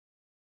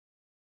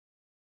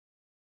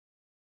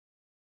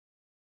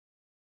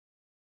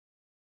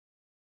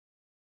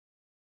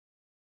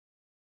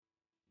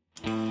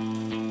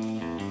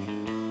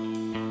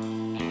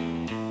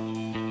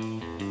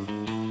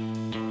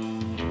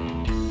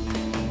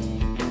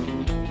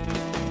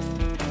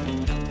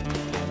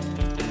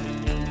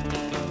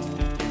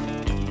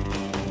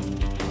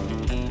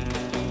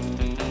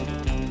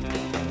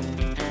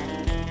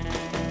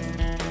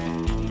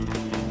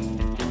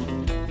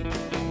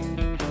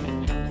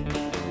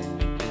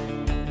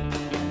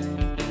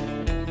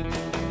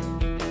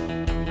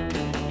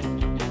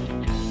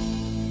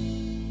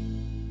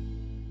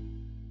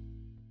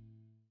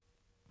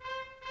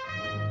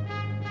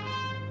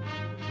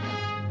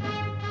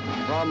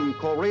From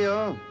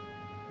Korea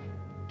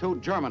to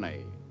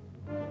Germany.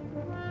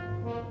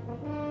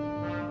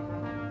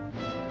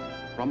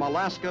 From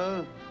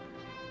Alaska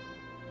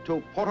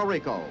to Puerto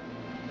Rico.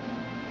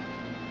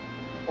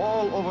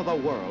 All over the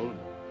world,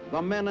 the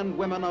men and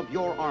women of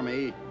your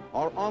Army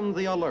are on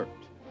the alert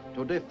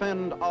to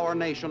defend our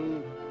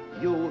nation,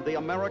 you, the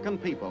American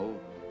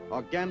people,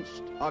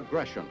 against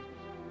aggression.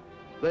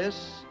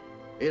 This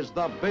is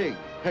the big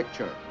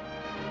picture.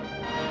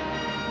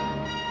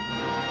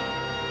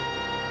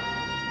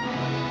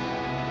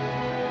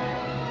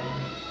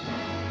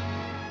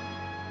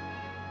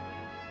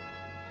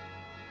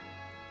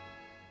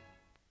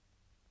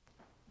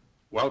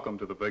 Welcome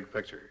to the big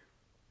picture.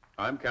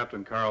 I'm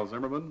Captain Carl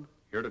Zimmerman,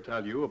 here to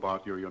tell you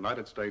about your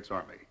United States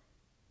Army.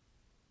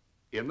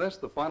 In this,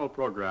 the final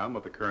program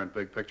of the current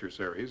Big Picture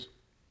series,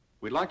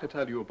 we'd like to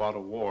tell you about a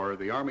war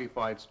the Army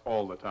fights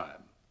all the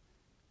time,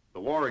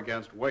 the war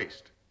against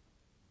waste.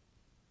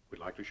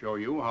 We'd like to show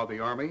you how the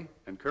Army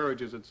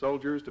encourages its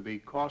soldiers to be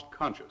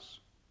cost-conscious.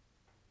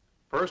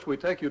 First, we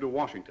take you to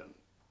Washington,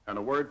 and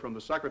a word from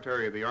the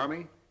Secretary of the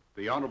Army,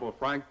 the Honorable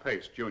Frank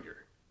Pace,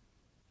 Jr.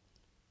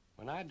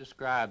 When I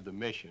described the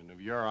mission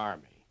of your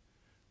Army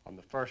on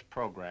the first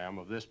program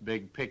of this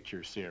Big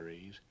Picture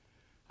series,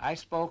 I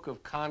spoke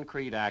of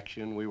concrete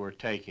action we were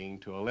taking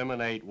to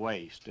eliminate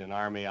waste in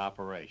Army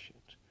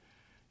operations.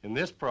 In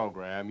this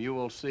program, you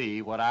will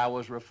see what I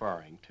was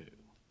referring to.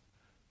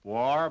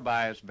 War,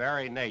 by its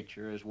very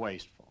nature, is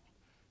wasteful,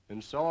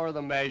 and so are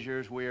the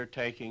measures we are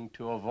taking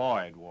to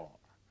avoid war.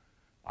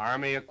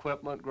 Army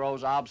equipment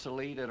grows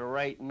obsolete at a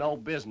rate no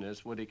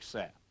business would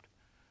accept.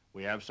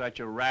 We have such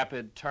a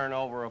rapid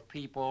turnover of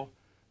people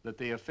that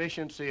the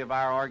efficiency of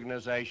our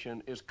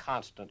organization is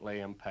constantly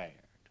impaired.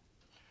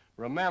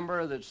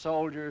 Remember that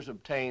soldiers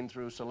obtained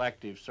through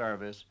selective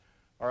service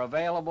are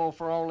available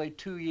for only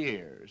 2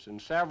 years,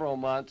 and several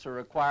months are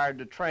required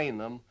to train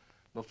them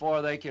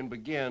before they can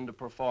begin to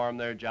perform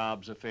their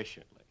jobs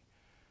efficiently.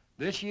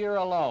 This year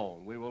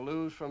alone, we will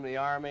lose from the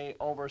Army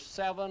over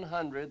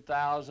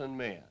 700,000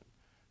 men.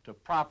 To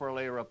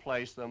properly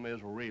replace them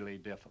is really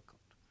difficult.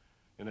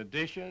 In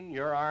addition,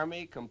 your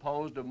Army,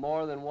 composed of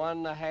more than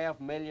 1.5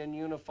 million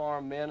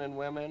uniformed men and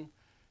women,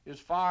 is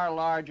far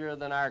larger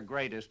than our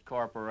greatest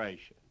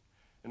corporation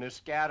and is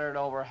scattered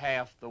over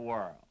half the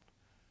world.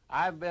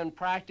 I've been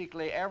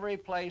practically every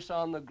place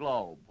on the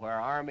globe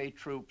where Army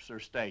troops are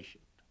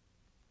stationed.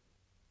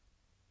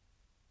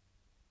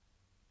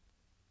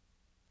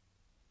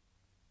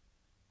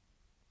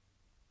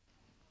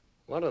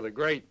 One of the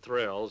great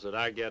thrills that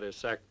I get as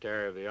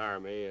Secretary of the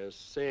Army is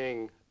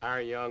seeing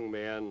our young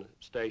men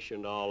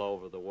stationed all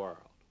over the world.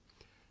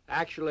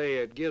 Actually,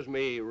 it gives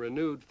me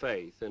renewed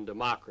faith in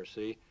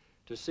democracy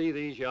to see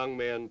these young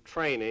men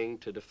training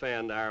to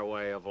defend our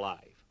way of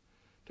life.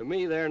 To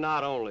me, they're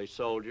not only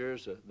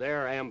soldiers,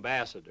 they're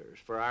ambassadors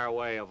for our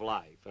way of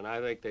life, and I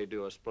think they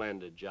do a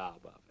splendid job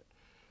of it.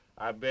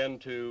 I've been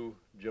to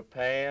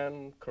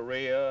Japan,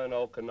 Korea, and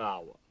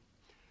Okinawa.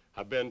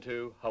 I've been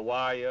to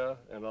Hawaii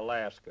and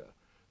Alaska,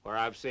 where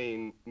I've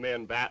seen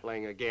men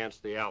battling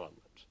against the elements.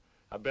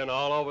 I've been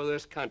all over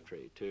this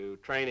country to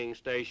training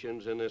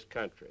stations in this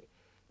country,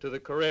 to the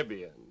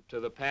Caribbean,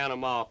 to the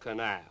Panama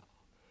Canal.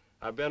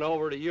 I've been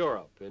over to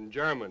Europe, in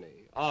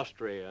Germany,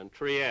 Austria, and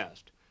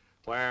Trieste,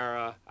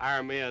 where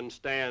our men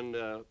stand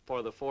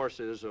for the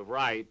forces of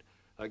right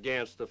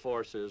against the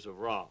forces of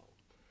wrong.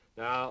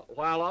 Now,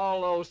 while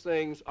all those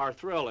things are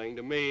thrilling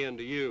to me and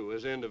to you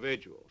as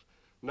individuals,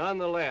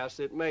 nonetheless,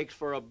 it makes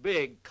for a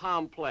big,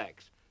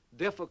 complex,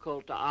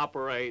 difficult to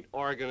operate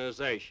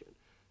organization.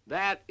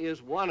 That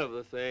is one of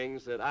the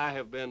things that I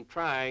have been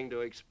trying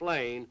to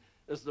explain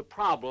as the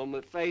problem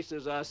that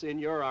faces us in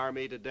your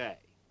Army today.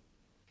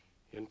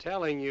 In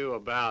telling you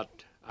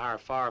about our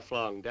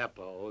far-flung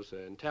depots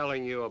and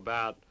telling you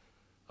about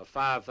a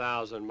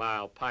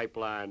 5,000-mile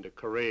pipeline to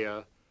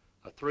Korea,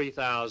 a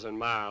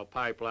 3,000-mile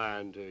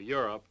pipeline to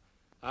Europe,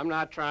 I'm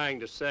not trying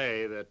to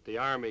say that the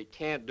Army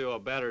can't do a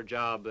better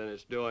job than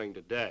it's doing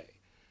today.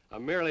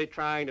 I'm merely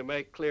trying to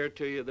make clear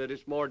to you that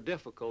it's more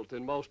difficult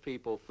than most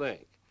people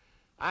think.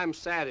 I'm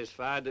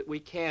satisfied that we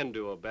can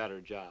do a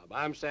better job.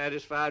 I'm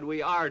satisfied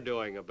we are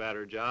doing a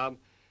better job,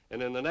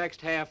 and in the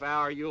next half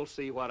hour, you'll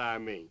see what I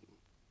mean.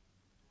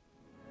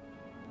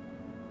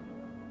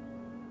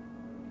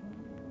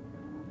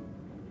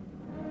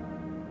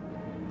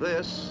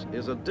 This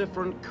is a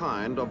different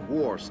kind of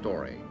war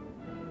story.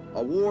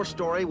 A war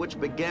story which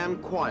began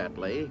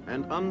quietly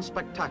and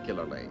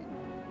unspectacularly.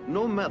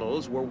 No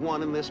medals were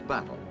won in this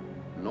battle.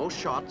 No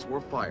shots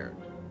were fired.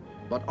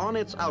 But on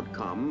its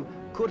outcome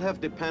could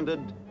have depended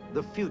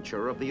the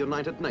future of the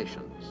United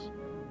Nations.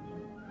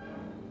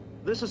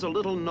 This is a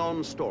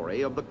little-known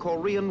story of the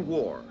Korean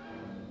War,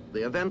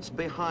 the events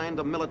behind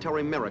a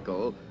military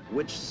miracle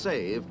which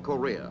saved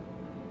Korea.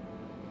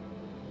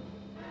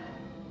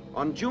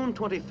 On June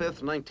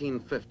 25th,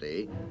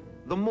 1950,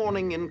 the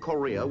morning in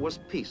Korea was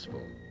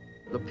peaceful.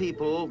 The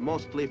people,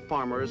 mostly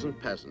farmers and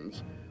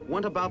peasants,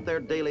 went about their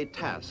daily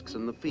tasks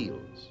in the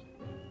fields.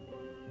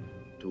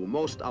 To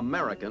most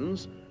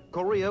Americans,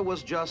 Korea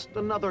was just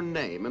another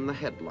name in the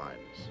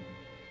headlines.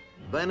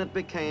 Then it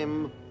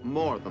became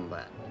more than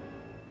that.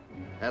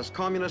 As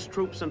communist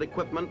troops and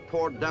equipment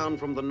poured down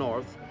from the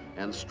north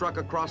and struck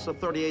across the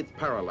 38th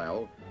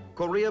parallel,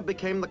 Korea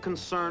became the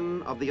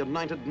concern of the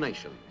United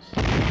Nations.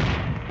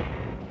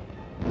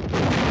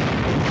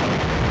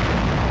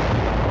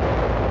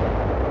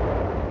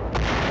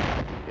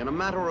 In a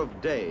matter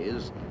of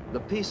days, the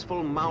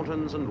peaceful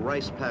mountains and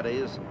rice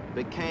paddies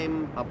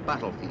became a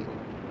battlefield.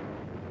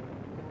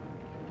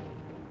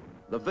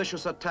 The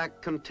vicious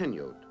attack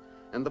continued,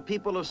 and the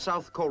people of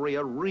South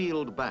Korea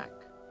reeled back.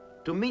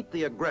 To meet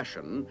the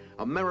aggression,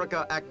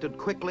 America acted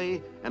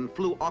quickly and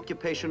flew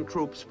occupation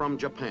troops from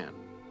Japan.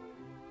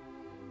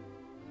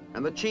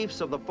 And the chiefs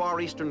of the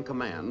Far Eastern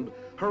Command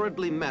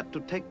hurriedly met to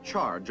take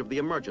charge of the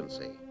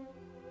emergency.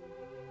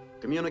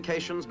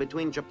 Communications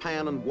between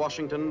Japan and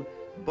Washington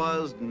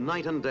buzzed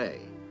night and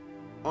day.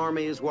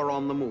 Armies were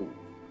on the move.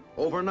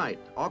 Overnight,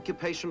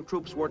 occupation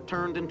troops were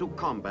turned into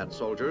combat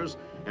soldiers,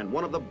 and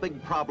one of the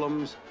big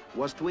problems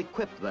was to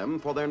equip them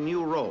for their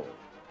new role.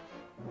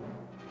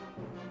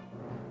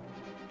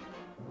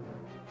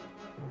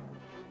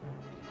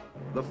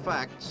 The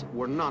facts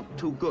were not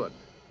too good.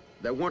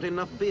 There weren't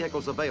enough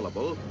vehicles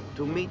available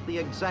to meet the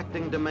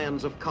exacting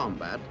demands of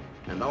combat,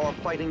 and our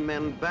fighting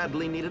men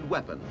badly needed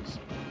weapons.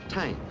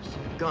 Tanks,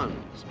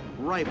 guns,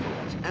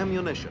 rifles,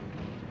 ammunition.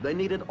 They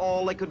needed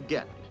all they could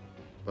get,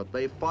 but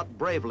they fought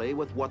bravely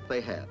with what they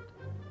had.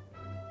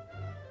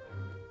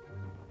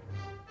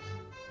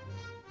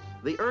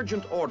 The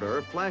urgent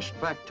order flashed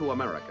back to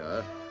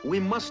America: we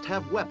must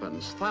have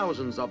weapons,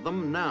 thousands of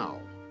them now.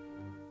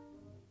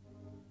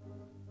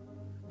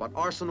 But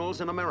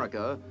arsenals in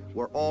America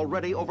were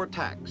already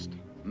overtaxed.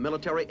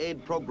 Military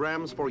aid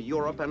programs for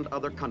Europe and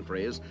other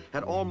countries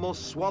had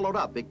almost swallowed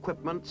up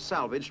equipment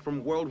salvaged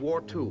from World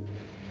War II.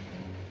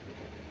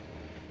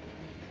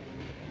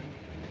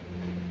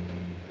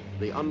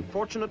 The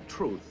unfortunate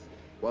truth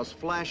was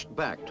flashed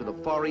back to the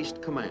Far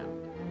East Command.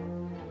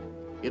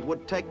 It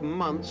would take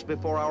months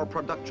before our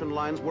production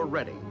lines were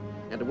ready,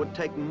 and it would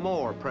take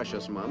more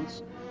precious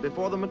months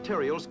before the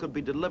materials could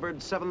be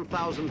delivered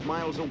 7,000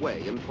 miles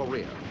away in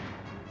Korea.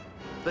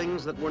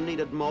 Things that were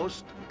needed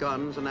most,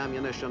 guns and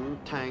ammunition,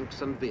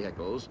 tanks and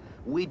vehicles,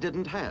 we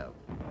didn't have.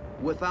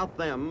 Without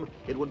them,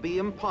 it would be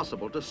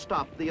impossible to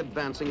stop the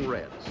advancing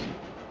Reds.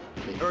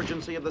 The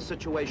urgency of the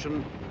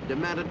situation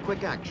demanded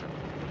quick action.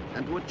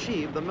 And to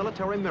achieve the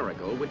military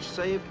miracle which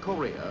saved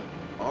Korea,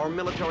 our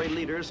military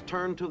leaders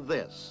turned to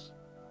this: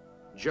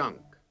 junk.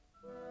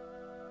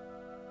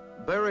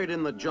 Buried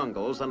in the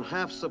jungles and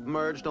half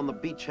submerged on the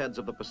beachheads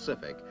of the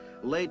Pacific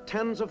lay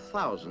tens of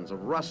thousands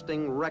of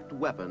rusting, wrecked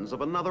weapons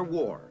of another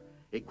war,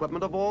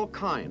 equipment of all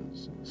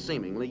kinds,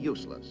 seemingly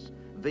useless,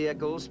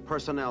 vehicles,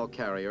 personnel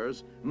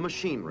carriers,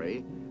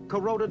 machinery,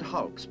 corroded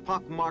hulks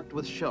pockmarked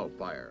with shell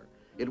fire.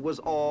 It was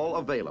all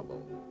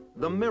available.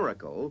 The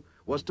miracle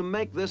was to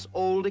make this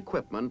old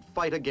equipment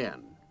fight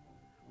again.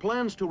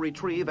 Plans to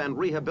retrieve and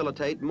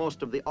rehabilitate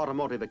most of the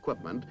automotive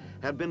equipment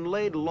had been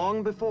laid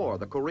long before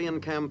the Korean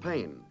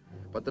campaign,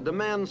 but the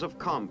demands of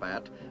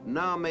combat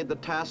now made the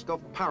task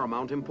of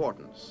paramount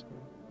importance.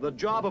 The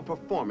job of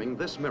performing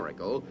this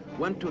miracle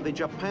went to the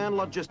Japan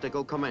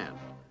Logistical Command.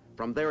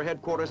 From their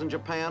headquarters in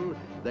Japan,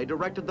 they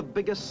directed the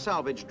biggest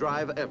salvage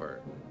drive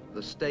ever.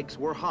 The stakes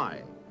were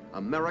high: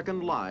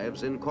 American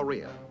lives in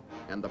Korea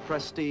and the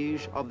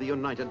prestige of the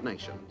United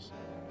Nations.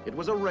 It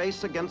was a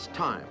race against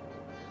time,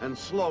 and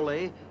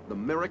slowly, the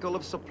miracle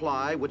of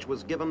supply, which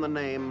was given the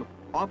name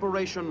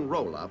Operation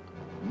Roll-Up,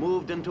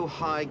 moved into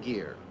high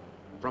gear.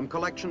 From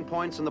collection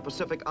points in the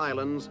Pacific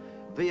Islands,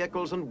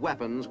 vehicles and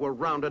weapons were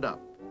rounded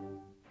up.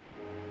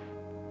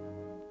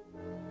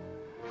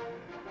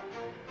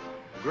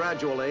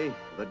 Gradually,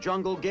 the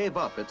jungle gave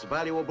up its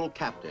valuable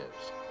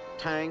captives.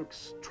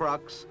 Tanks,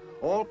 trucks,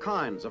 all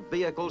kinds of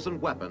vehicles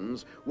and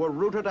weapons were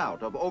rooted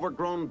out of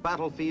overgrown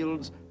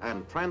battlefields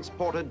and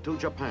transported to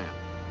Japan.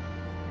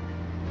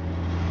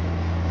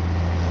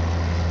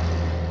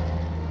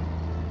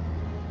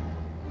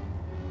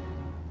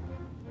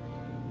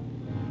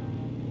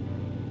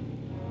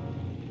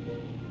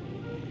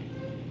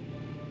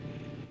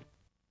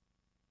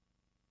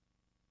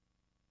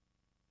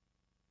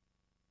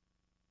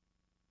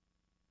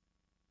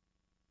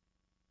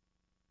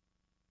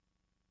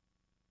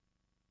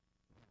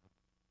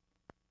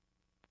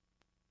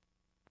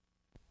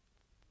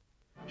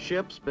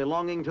 Ships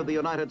belonging to the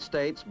United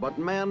States but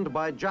manned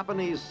by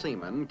Japanese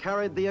seamen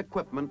carried the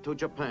equipment to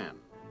Japan.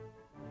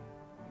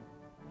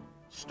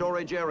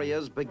 Storage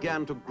areas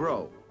began to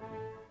grow.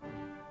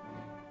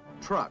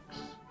 Trucks,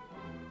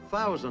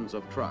 thousands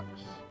of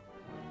trucks.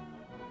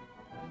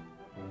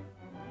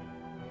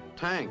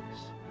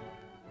 Tanks,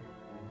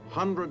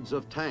 hundreds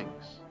of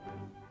tanks.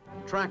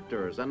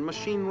 Tractors and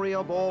machinery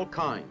of all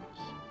kinds.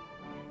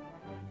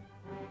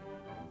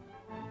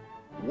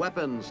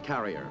 Weapons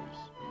carriers.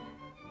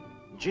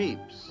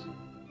 Jeeps,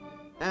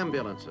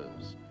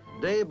 ambulances.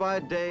 Day by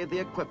day, the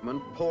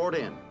equipment poured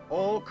in,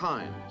 all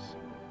kinds.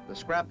 The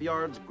scrap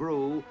yards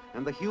grew,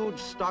 and the huge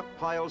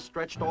stockpiles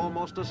stretched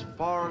almost as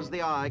far as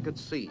the eye could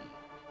see.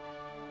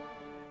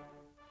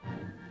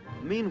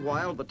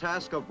 Meanwhile, the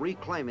task of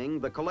reclaiming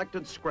the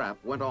collected scrap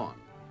went on.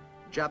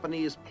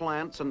 Japanese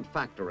plants and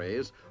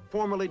factories,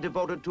 formerly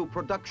devoted to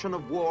production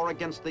of war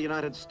against the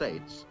United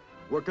States,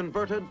 were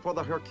converted for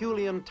the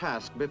Herculean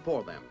task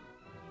before them.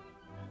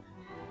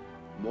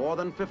 More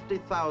than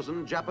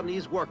 50,000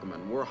 Japanese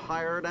workmen were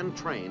hired and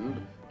trained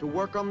to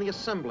work on the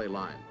assembly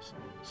lines.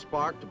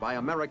 Sparked by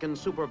American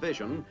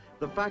supervision,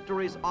 the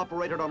factories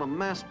operated on a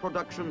mass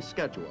production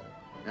schedule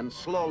and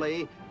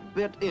slowly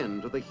bit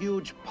into the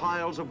huge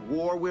piles of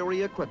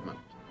war-weary equipment.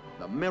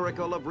 The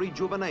miracle of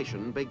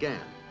rejuvenation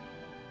began.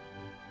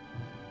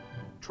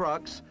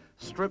 Trucks,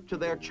 stripped to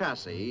their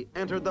chassis,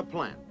 entered the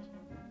plant.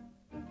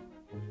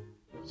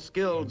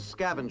 Skilled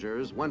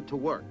scavengers went to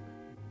work.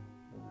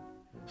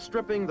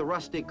 Stripping the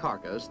rusty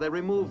carcass, they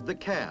removed the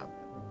cab,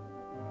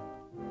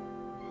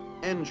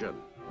 engine,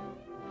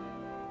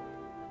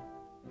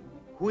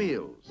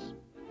 wheels,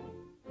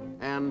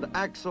 and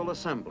axle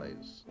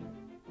assemblies.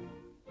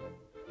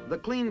 The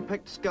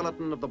clean-picked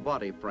skeleton of the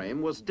body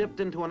frame was dipped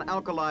into an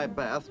alkali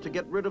bath to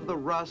get rid of the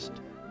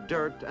rust,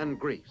 dirt, and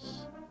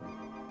grease.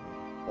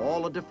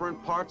 All the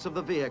different parts of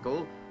the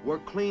vehicle were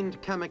cleaned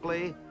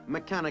chemically,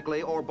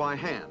 mechanically, or by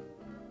hand.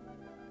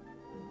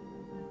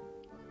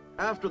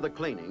 After the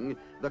cleaning,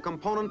 the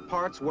component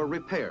parts were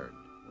repaired.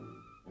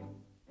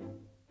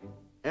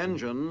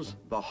 Engines,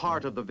 the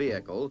heart of the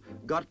vehicle,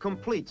 got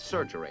complete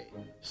surgery.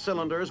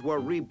 Cylinders were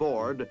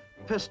rebored,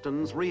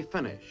 pistons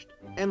refinished,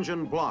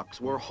 engine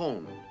blocks were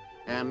honed,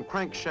 and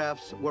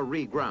crankshafts were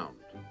reground.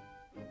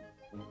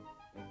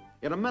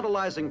 In a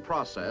metallizing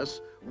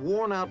process,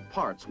 worn-out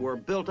parts were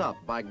built up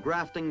by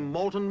grafting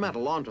molten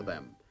metal onto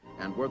them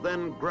and were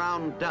then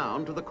ground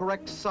down to the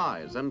correct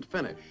size and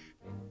finish.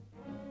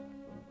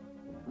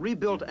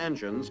 Rebuilt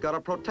engines got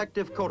a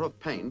protective coat of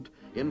paint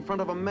in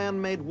front of a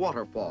man-made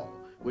waterfall,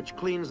 which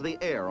cleans the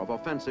air of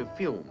offensive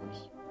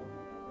fumes.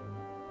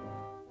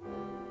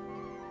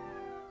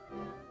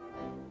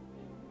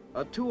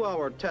 A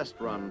 2-hour test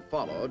run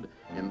followed,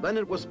 and then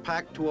it was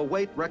packed to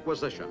await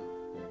requisition.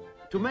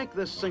 To make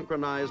this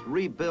synchronized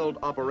rebuild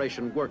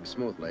operation work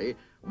smoothly,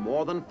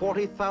 more than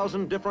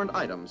 40,000 different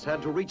items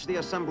had to reach the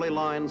assembly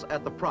lines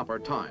at the proper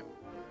time.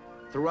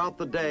 Throughout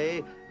the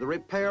day, the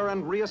repair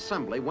and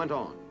reassembly went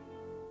on.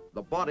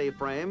 The body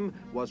frame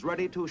was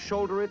ready to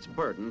shoulder its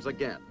burdens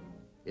again.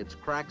 Its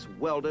cracks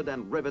welded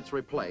and rivets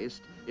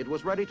replaced, it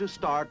was ready to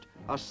start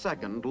a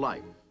second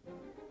life.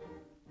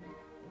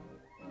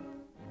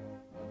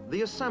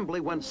 The assembly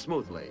went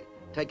smoothly,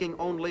 taking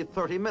only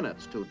 30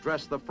 minutes to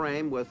dress the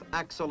frame with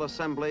axle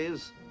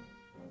assemblies,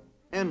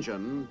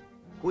 engine,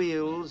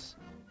 wheels,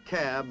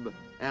 cab,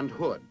 and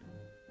hood.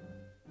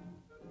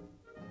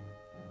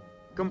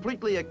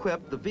 Completely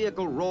equipped, the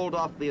vehicle rolled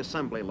off the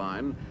assembly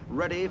line,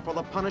 ready for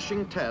the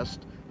punishing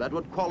test that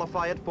would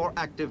qualify it for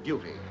active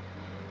duty.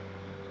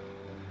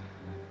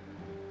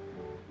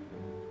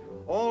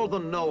 All the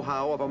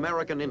know-how of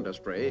American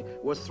industry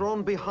was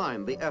thrown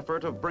behind the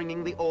effort of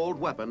bringing the old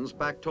weapons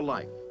back to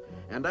life.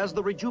 And as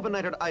the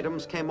rejuvenated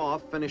items came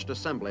off finished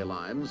assembly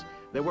lines,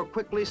 they were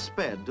quickly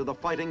sped to the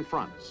fighting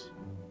fronts.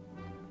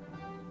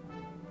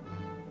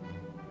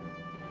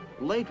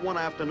 Late one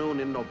afternoon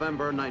in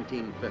November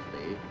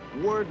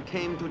 1950, word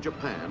came to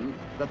Japan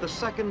that the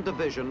 2nd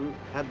Division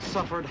had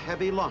suffered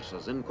heavy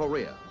losses in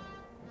Korea.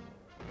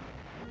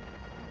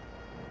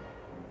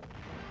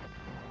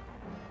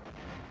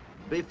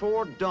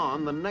 Before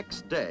dawn the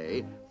next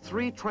day,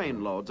 3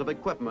 trainloads of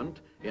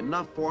equipment,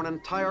 enough for an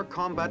entire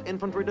combat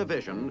infantry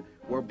division,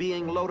 were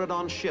being loaded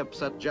on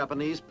ships at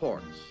Japanese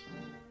ports.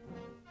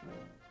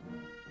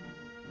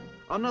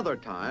 Another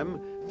time,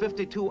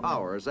 52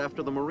 hours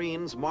after the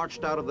Marines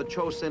marched out of the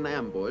Chosin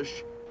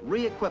ambush,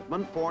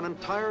 re-equipment for an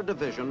entire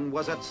division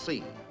was at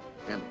sea,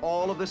 and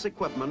all of this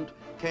equipment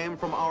came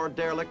from our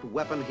derelict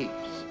weapon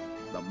heaps,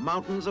 the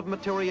mountains of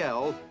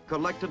materiel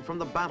collected from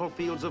the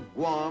battlefields of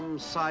Guam,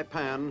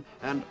 Saipan,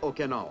 and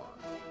Okinawa.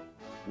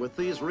 With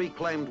these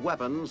reclaimed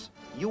weapons,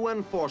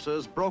 UN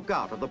forces broke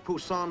out of the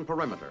Pusan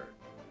perimeter.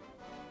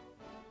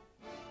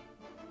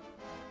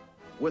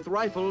 With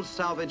rifles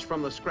salvaged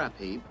from the scrap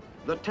heap,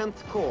 the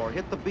 10th Corps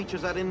hit the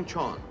beaches at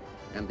Incheon,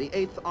 and the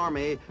 8th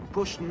Army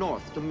pushed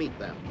north to meet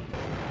them.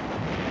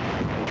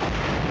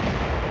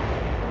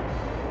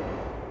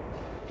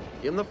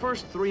 In the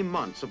first 3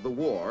 months of the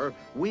war,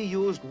 we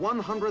used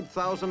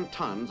 100,000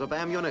 tons of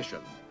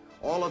ammunition,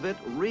 all of it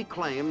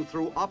reclaimed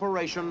through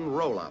Operation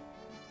Roll-Up.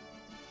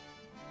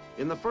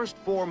 In the first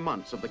 4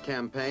 months of the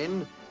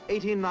campaign,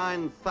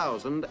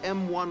 89,000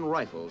 M1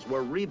 rifles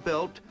were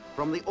rebuilt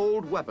from the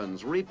old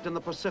weapons reaped in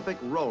the Pacific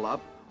Roll-Up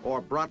or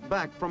brought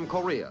back from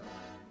Korea.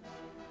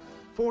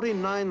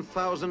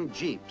 49,000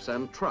 jeeps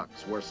and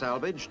trucks were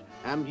salvaged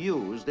and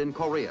used in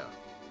Korea.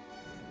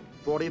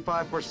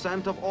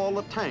 45% of all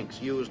the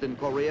tanks used in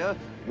Korea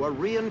were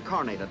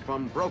reincarnated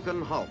from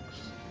broken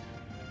hulks.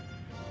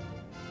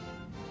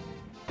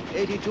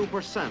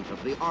 82%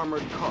 of the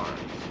armored cars.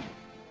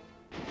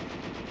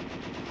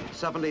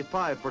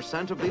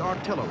 75% of the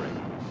artillery,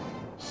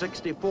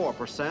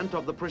 64%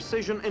 of the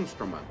precision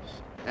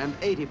instruments, and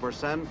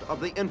 80% of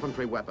the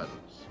infantry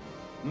weapons,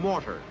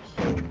 mortars,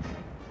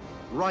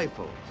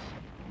 rifles,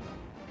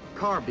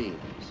 carbines,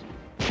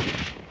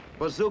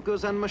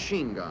 bazookas and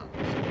machine guns.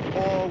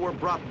 All were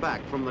brought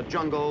back from the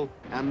jungle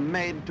and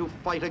made to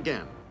fight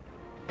again.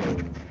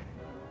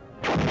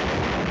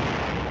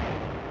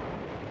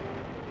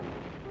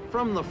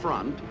 From the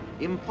front,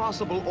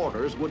 impossible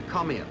orders would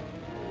come in.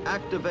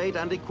 Activate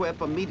and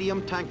equip a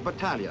medium tank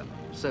battalion,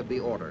 said the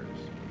orders.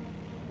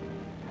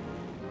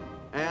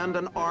 And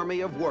an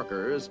army of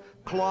workers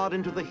clawed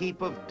into the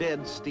heap of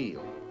dead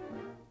steel.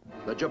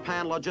 The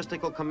Japan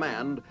Logistical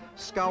Command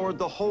scoured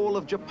the whole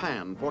of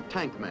Japan for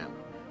tank men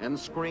and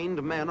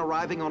screened men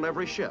arriving on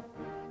every ship.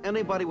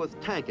 Anybody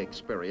with tank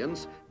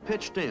experience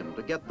pitched in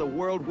to get the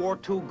World War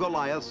II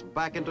Goliaths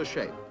back into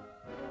shape.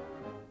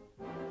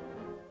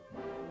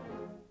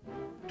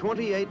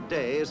 28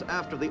 days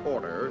after the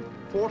order,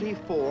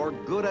 44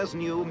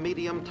 good-as-new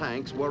medium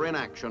tanks were in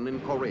action in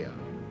Korea.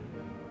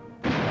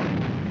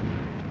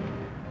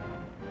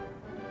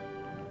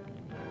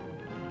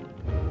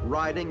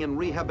 Riding in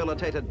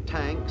rehabilitated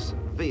tanks,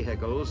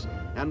 vehicles,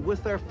 and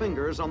with their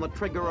fingers on the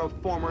trigger of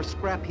former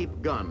scrap heap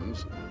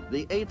guns,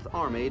 the 8th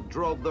Army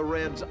drove the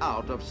Reds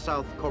out of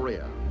South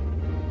Korea.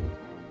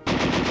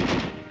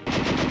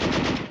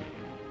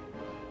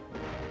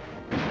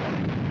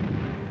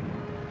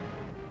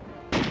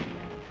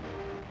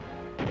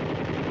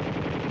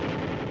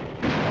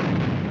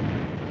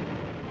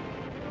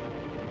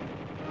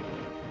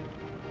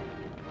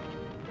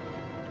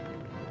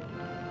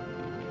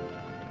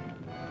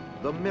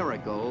 The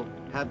miracle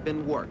had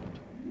been worked.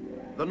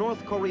 The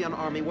North Korean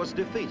Army was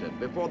defeated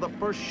before the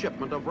first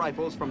shipment of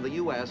rifles from the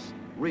U.S.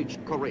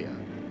 reached Korea.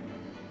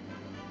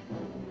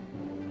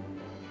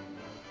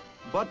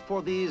 But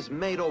for these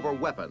made-over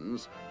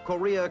weapons,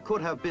 Korea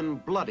could have been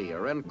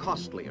bloodier and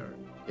costlier.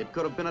 It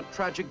could have been a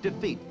tragic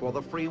defeat for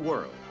the free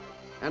world.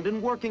 And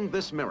in working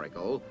this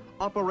miracle,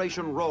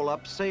 Operation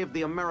Roll-Up saved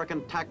the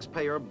American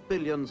taxpayer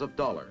billions of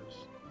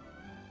dollars.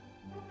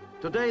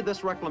 Today,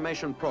 this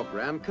reclamation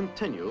program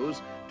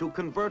continues to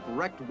convert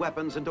wrecked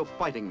weapons into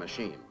fighting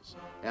machines,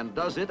 and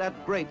does it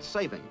at great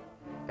saving.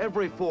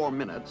 Every 4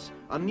 minutes,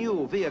 a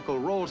new vehicle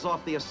rolls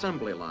off the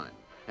assembly line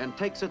and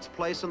takes its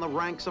place in the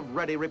ranks of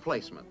ready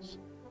replacements.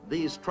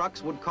 These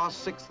trucks would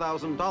cost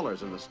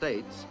 $6,000 in the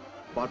States,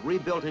 but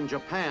rebuilt in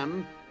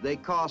Japan, they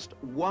cost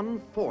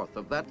 1/4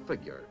 of that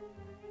figure.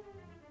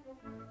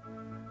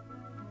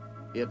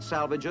 It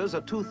salvages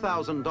a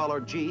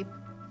 $2,000 Jeep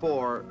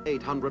for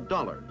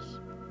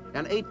 $800.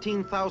 An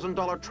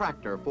 $18,000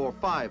 tractor for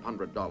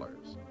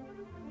 $500.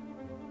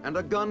 And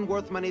a gun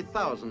worth many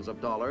thousands of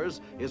dollars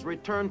is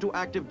returned to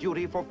active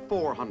duty for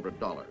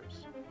 $400.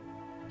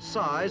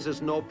 Size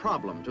is no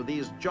problem to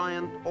these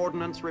giant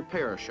ordnance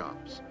repair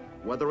shops,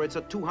 whether it's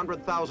a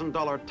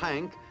 $200,000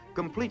 tank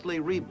completely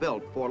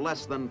rebuilt for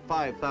less than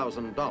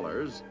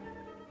 $5,000,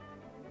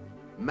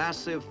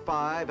 massive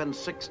 5- and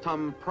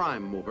 6-ton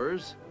prime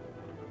movers,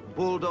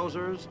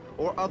 bulldozers,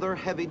 or other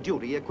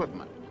heavy-duty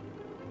equipment.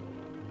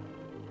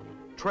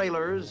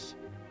 Trailers,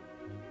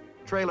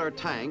 trailer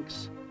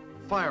tanks,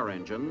 fire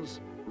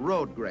engines,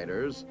 road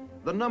graders,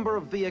 the number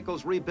of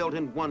vehicles rebuilt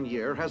in 1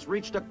 year has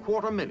reached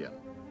 250,000.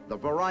 The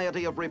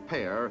variety of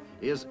repair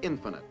is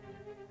infinite.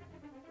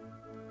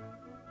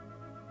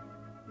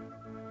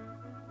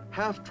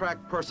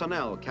 Half-track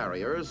personnel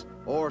carriers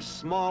or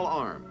small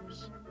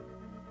arms.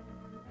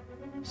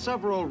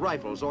 Several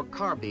rifles or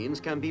carbines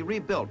can be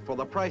rebuilt for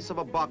the price of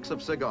a box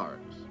of cigars.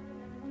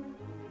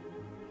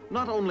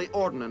 Not only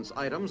ordnance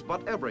items,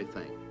 but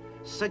everything.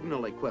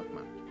 Signal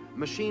equipment,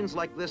 machines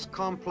like this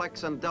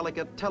complex and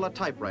delicate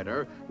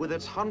teletypewriter with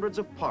its hundreds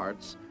of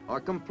parts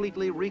are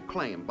completely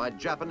reclaimed by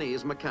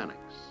Japanese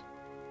mechanics.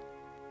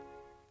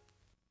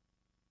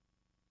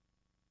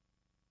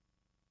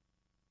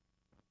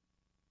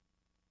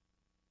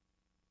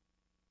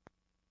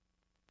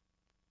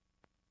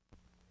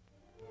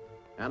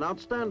 An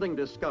outstanding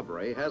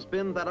discovery has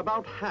been that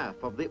about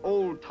half of the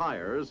old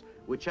tires,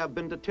 which have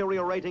been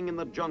deteriorating in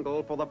the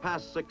jungle for the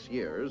past 6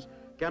 years,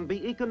 can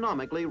be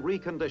economically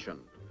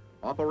reconditioned.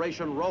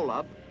 Operation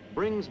Roll-Up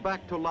brings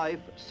back to life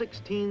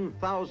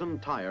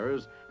 16,000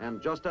 tires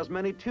and just as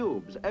many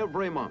tubes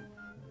every month.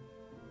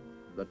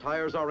 The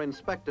tires are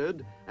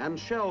inspected and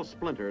shell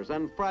splinters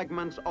and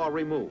fragments are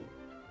removed.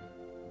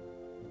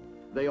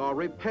 They are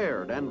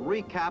repaired and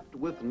recapped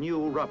with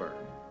new rubber.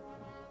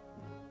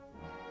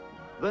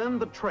 Then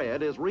the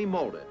tread is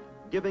remolded,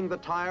 giving the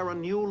tire a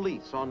new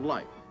lease on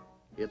life.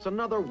 It's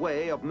another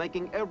way of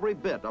making every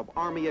bit of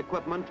Army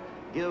equipment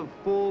give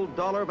full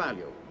dollar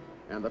value.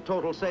 And the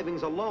total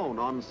savings alone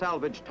on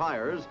salvaged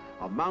tires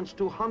amounts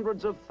to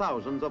hundreds of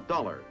thousands of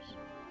dollars.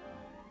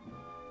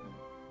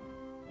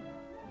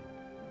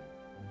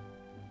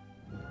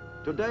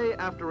 Today,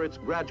 after its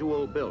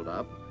gradual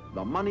buildup,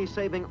 the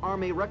money-saving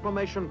Army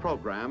reclamation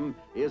program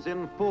is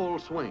in full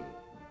swing.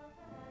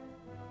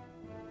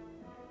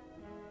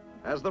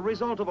 As the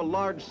result of a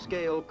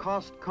large-scale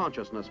cost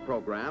consciousness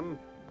program,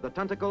 the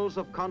tentacles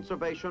of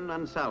conservation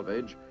and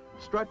salvage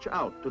stretch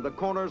out to the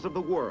corners of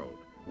the world,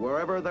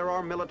 wherever there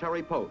are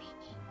military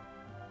posts.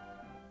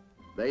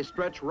 They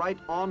stretch right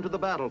onto the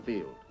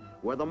battlefield,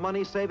 where the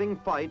money-saving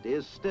fight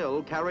is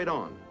still carried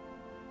on.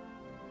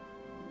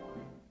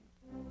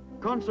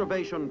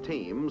 Conservation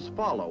teams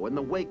follow in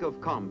the wake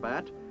of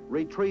combat,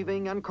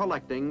 retrieving and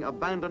collecting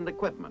abandoned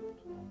equipment.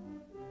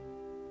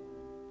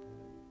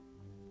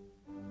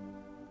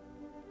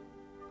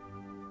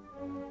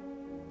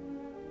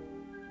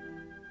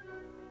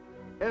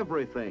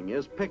 Everything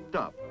is picked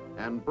up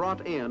and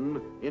brought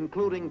in,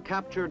 including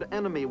captured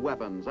enemy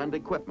weapons and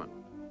equipment.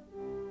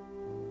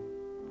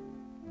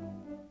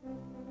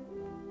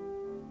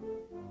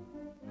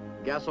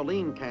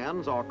 Gasoline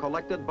cans are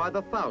collected by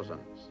the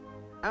thousands.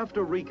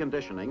 After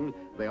reconditioning,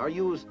 they are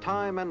used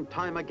time and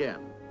time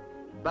again.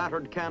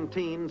 Battered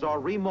canteens are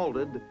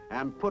remolded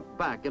and put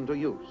back into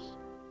use.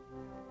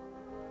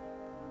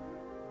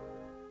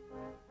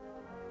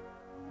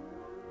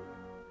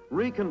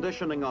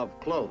 Reconditioning of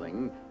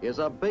clothing is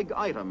a big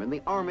item in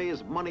the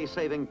Army's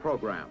money-saving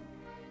program.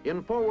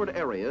 In forward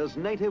areas,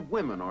 native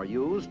women are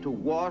used to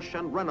wash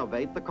and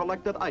renovate the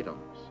collected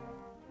items.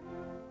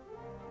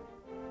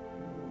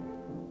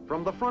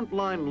 From the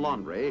frontline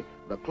laundry,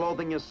 the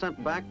clothing is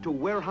sent back to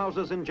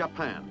warehouses in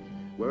Japan,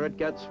 where it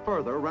gets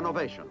further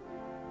renovation.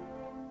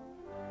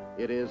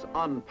 It is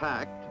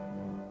unpacked,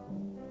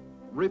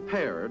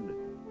 repaired,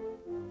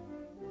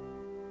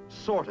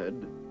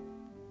 sorted,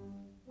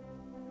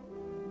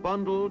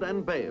 bundled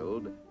and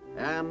baled,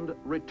 and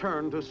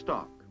returned to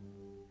stock.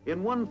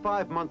 In one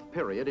 5-month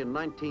period in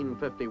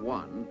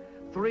 1951,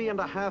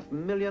 3.5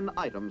 million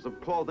items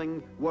of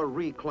clothing were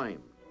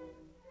reclaimed.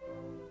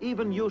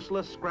 Even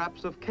useless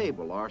scraps of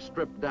cable are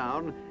stripped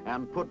down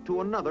and put to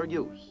another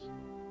use.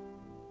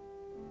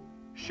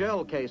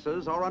 Shell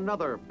cases are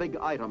another big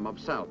item of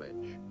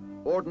salvage.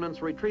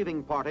 Ordnance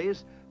retrieving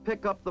parties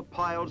pick up the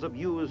piles of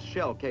used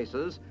shell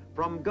cases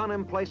from gun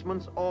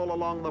emplacements all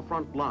along the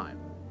front line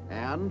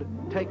and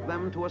take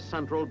them to a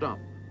central dump.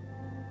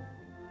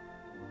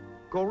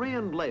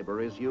 Korean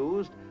labor is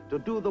used to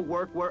do the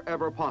work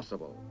wherever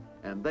possible,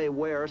 and they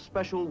wear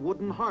special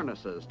wooden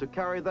harnesses to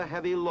carry the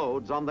heavy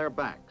loads on their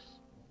backs.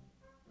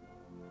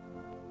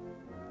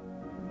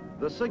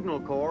 The Signal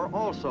Corps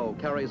also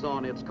carries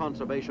on its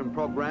conservation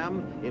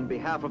program in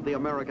behalf of the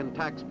American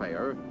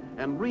taxpayer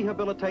and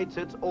rehabilitates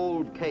its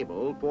old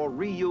cable for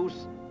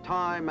reuse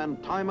time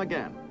and time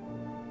again.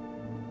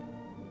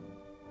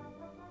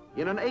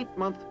 In an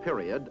 8-month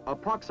period,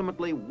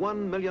 approximately $1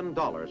 million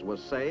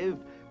was saved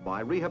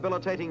by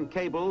rehabilitating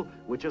cable,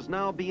 which is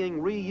now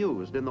being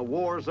reused in the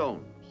war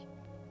zones.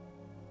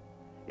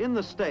 In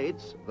the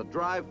States, the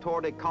drive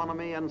toward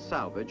economy and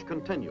salvage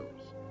continues.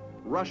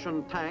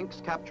 Russian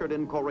tanks captured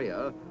in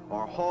Korea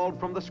are hauled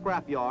from the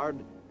scrapyard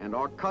and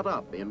are cut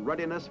up in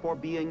readiness for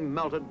being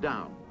melted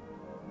down.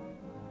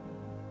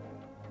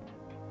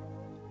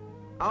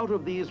 Out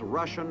of these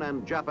Russian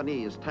and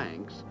Japanese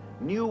tanks,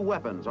 new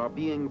weapons are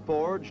being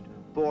forged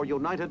for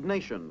United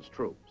Nations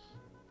troops.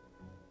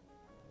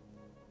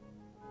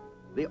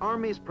 The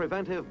Army's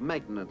preventive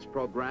maintenance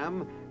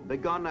program,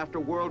 begun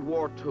after World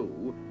War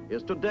II,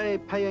 is today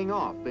paying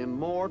off in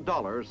more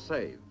dollars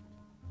saved.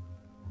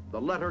 The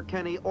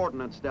Letterkenny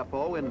Ordnance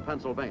Depot in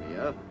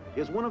Pennsylvania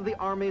is one of the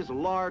Army's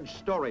large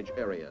storage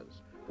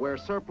areas where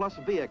surplus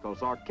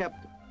vehicles are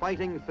kept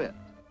fighting fit.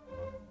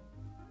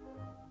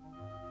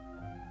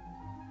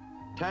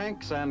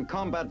 Tanks and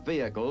combat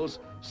vehicles,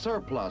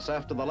 surplus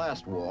after the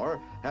last war,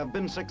 have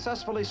been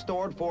successfully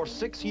stored for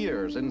 6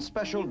 years in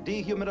special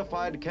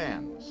dehumidified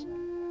cans.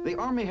 The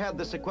Army had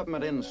this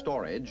equipment in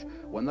storage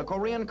when the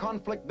Korean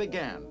conflict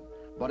began,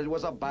 but it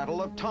was a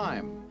battle of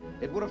time.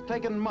 It would have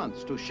taken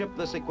months to ship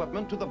this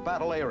equipment to the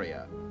battle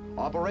area.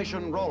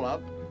 Operation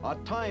Roll-Up, a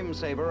time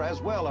saver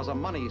as well as a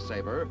money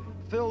saver,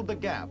 filled the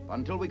gap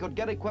until we could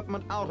get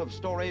equipment out of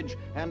storage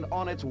and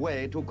on its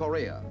way to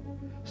Korea.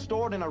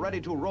 Stored in a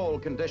ready-to-roll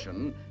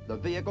condition, the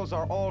vehicles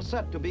are all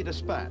set to be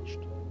dispatched.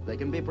 They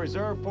can be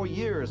preserved for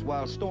years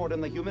while stored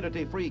in the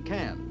humidity-free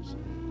cans.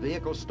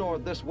 Vehicles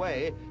stored this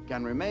way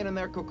can remain in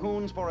their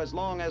cocoons for as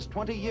long as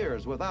 20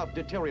 years without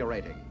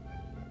deteriorating.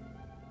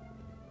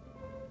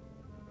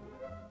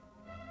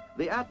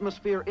 The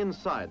atmosphere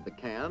inside the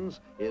cans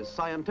is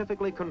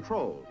scientifically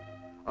controlled.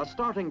 A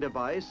starting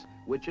device,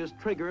 which is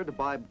triggered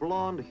by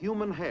blonde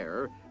human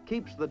hair,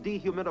 keeps the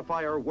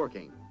dehumidifier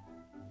working.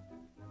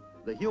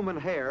 The human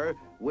hair,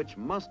 which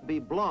must be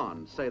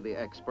blonde, say the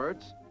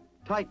experts,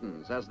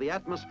 tightens as the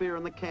atmosphere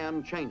in the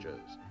can changes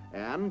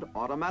and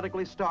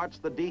automatically starts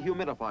the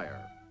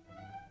dehumidifier.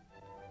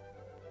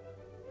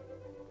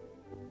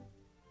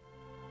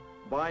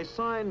 By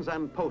signs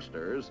and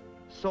posters,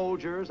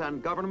 soldiers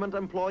and government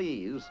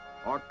employees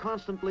are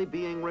constantly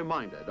being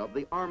reminded of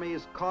the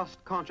Army's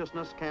cost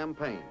consciousness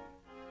campaign.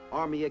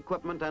 Army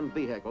equipment and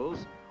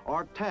vehicles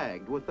are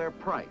tagged with their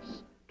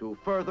price to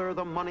further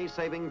the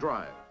money-saving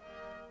drive.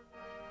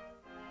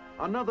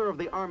 Another of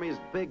the Army's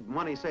big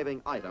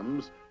money-saving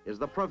items is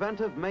the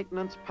preventive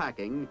maintenance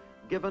packing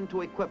given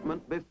to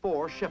equipment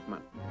before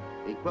shipment.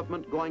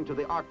 Equipment going to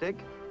the Arctic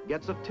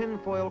gets a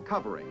tinfoil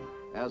covering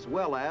as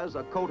well as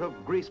a coat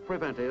of grease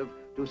preventive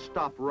to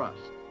stop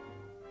rust.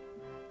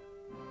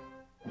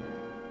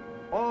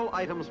 All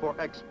items for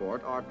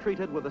export are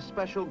treated with a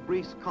special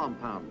grease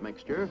compound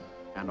mixture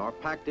and are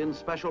packed in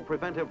special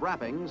preventive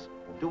wrappings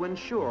to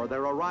ensure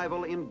their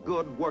arrival in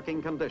good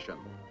working condition.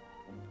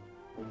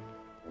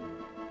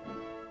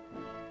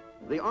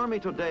 The Army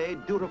today,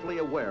 dutifully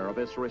aware of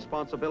its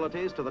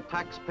responsibilities to the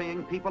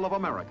tax-paying people of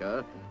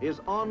America, is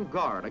on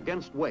guard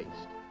against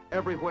waste.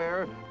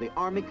 Everywhere, the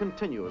Army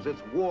continues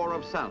its war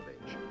of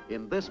salvage.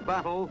 In this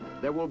battle,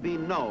 there will be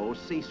no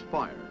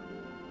ceasefire.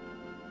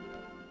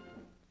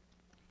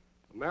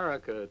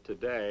 America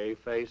today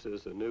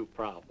faces a new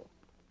problem.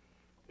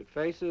 It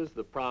faces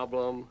the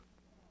problem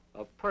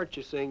of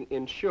purchasing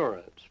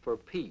insurance for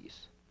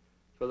peace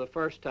for the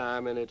first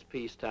time in its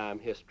peacetime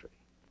history.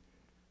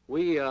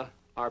 We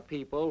are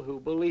people who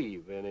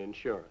believe in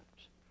insurance.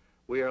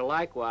 We are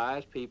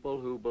likewise people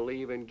who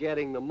believe in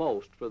getting the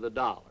most for the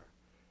dollar.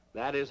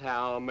 That is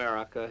how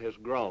America has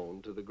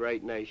grown to the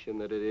great nation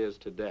that it is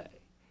today.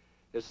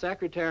 As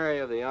Secretary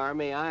of the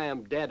Army, I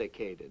am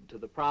dedicated to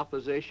the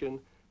proposition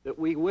that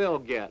we will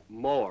get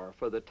more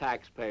for the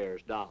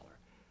taxpayer's dollar.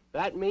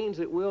 That means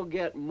that we'll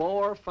get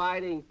more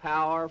fighting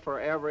power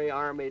for every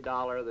Army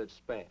dollar that's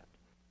spent.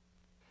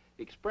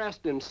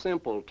 Expressed in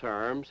simple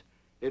terms,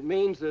 it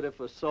means that if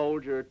a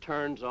soldier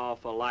turns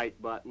off a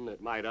light button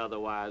that might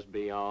otherwise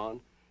be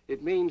on,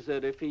 it means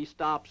that if he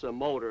stops a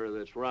motor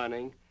that's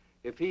running,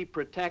 if he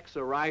protects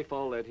a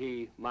rifle that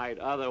he might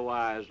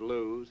otherwise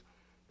lose,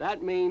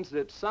 that means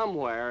that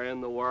somewhere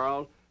in the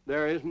world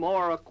there is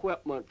more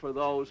equipment for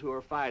those who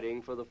are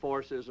fighting for the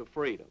forces of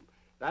freedom.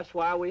 That's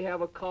why we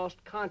have a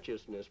cost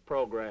consciousness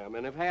program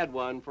and have had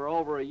one for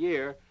over a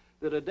year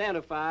that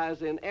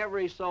identifies in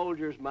every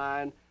soldier's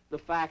mind the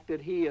fact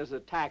that he is a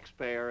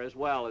taxpayer as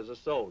well as a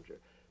soldier.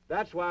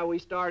 That's why we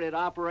started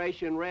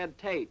Operation Red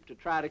Tape, to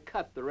try to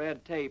cut the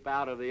red tape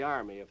out of the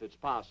Army if it's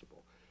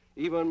possible.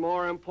 Even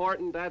more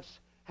important, that's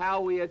how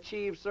we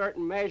achieve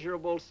certain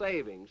measurable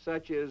savings,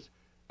 such as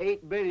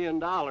 $8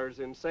 billion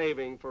in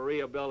saving for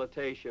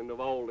rehabilitation of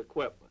old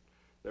equipment.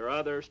 There are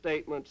other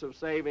statements of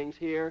savings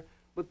here,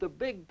 but the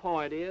big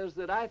point is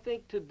that I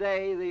think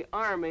today the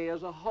Army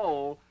as a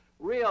whole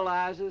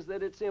realizes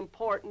that it's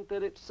important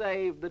that it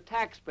save the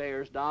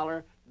taxpayer's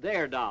dollar,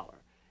 their dollar.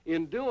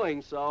 In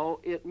doing so,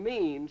 it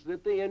means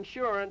that the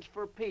insurance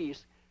for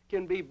peace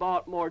can be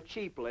bought more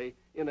cheaply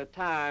in a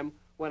time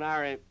when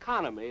our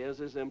economy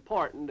is as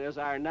important as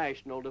our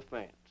national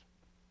defense.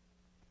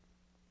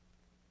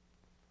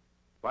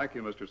 Thank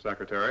you, Mr.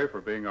 Secretary,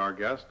 for being our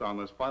guest on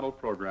this final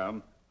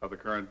program of the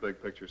current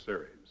Big Picture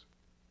series.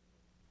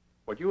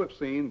 What you have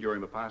seen during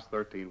the past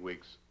 13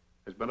 weeks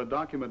has been a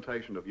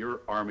documentation of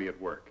your Army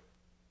at work,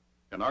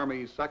 an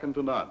Army second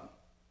to none,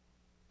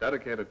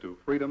 dedicated to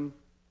freedom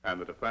and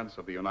the defense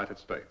of the United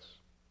States.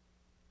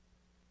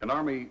 An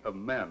Army of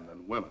men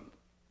and women,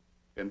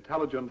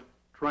 intelligent,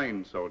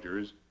 trained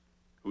soldiers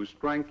whose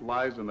strength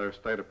lies in their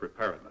state of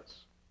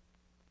preparedness.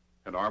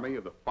 An Army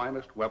of the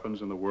finest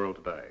weapons in the world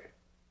today,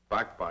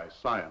 backed by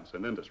science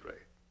and industry.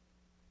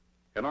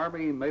 An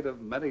Army made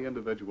of many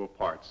individual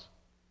parts,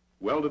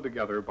 welded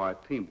together by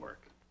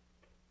teamwork.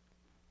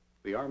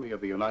 The Army of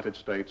the United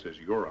States is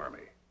your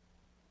Army,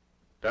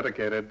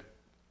 dedicated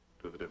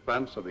to the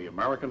defense of the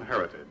American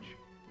heritage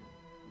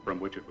from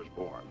which it was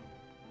born.